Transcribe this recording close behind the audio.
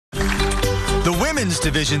women's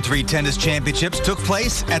Division III tennis championships took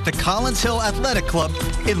place at the Collins Hill Athletic Club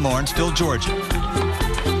in Lawrenceville, Georgia.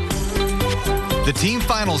 The team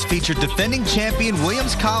finals featured defending champion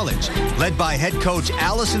Williams College, led by head coach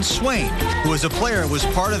Alison Swain, who as a player was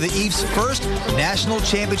part of the Eve's first national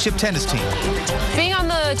championship tennis team. Being on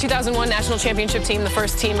the 2001 national championship team, the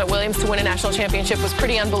first team at Williams to win a national championship, was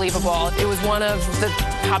pretty unbelievable. It was one of the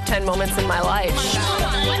top 10 moments in my life.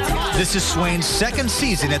 This is Swain's second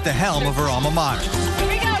season at the helm of her alma mater. Here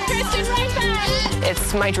we go, Kristen, right back.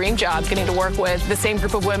 It's my dream job, getting to work with the same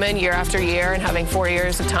group of women year after year and having 4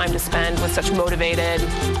 years of time to spend with such motivated,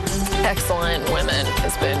 excellent women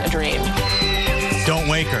has been a dream. Don't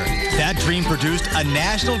wake her. That dream produced a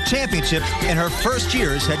national championship in her first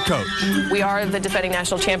year as head coach. We are the defending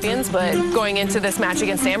national champions, but going into this match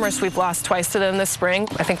against Amherst, we've lost twice to them this spring.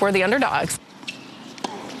 I think we're the underdogs.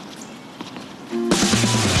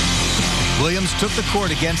 Williams took the court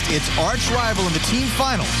against its arch rival in the team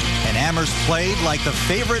finals, and Amherst played like the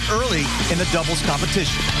favorite early in the doubles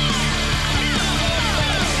competition.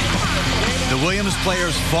 The Williams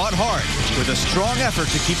players fought hard with a strong effort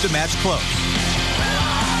to keep the match close.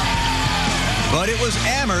 But it was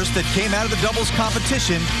Amherst that came out of the doubles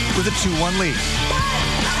competition with a 2-1 lead.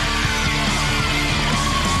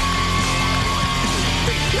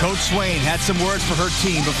 Coach Swain had some words for her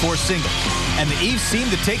team before singles, and the Eves seemed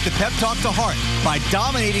to take the pep talk to heart by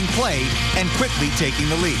dominating play and quickly taking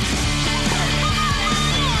the lead.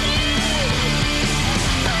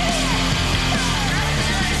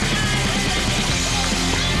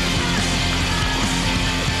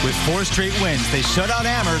 With 4 straight wins, they shut out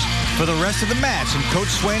Amherst for the rest of the match, and Coach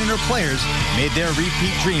Swain and her players made their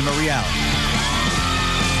repeat dream a reality.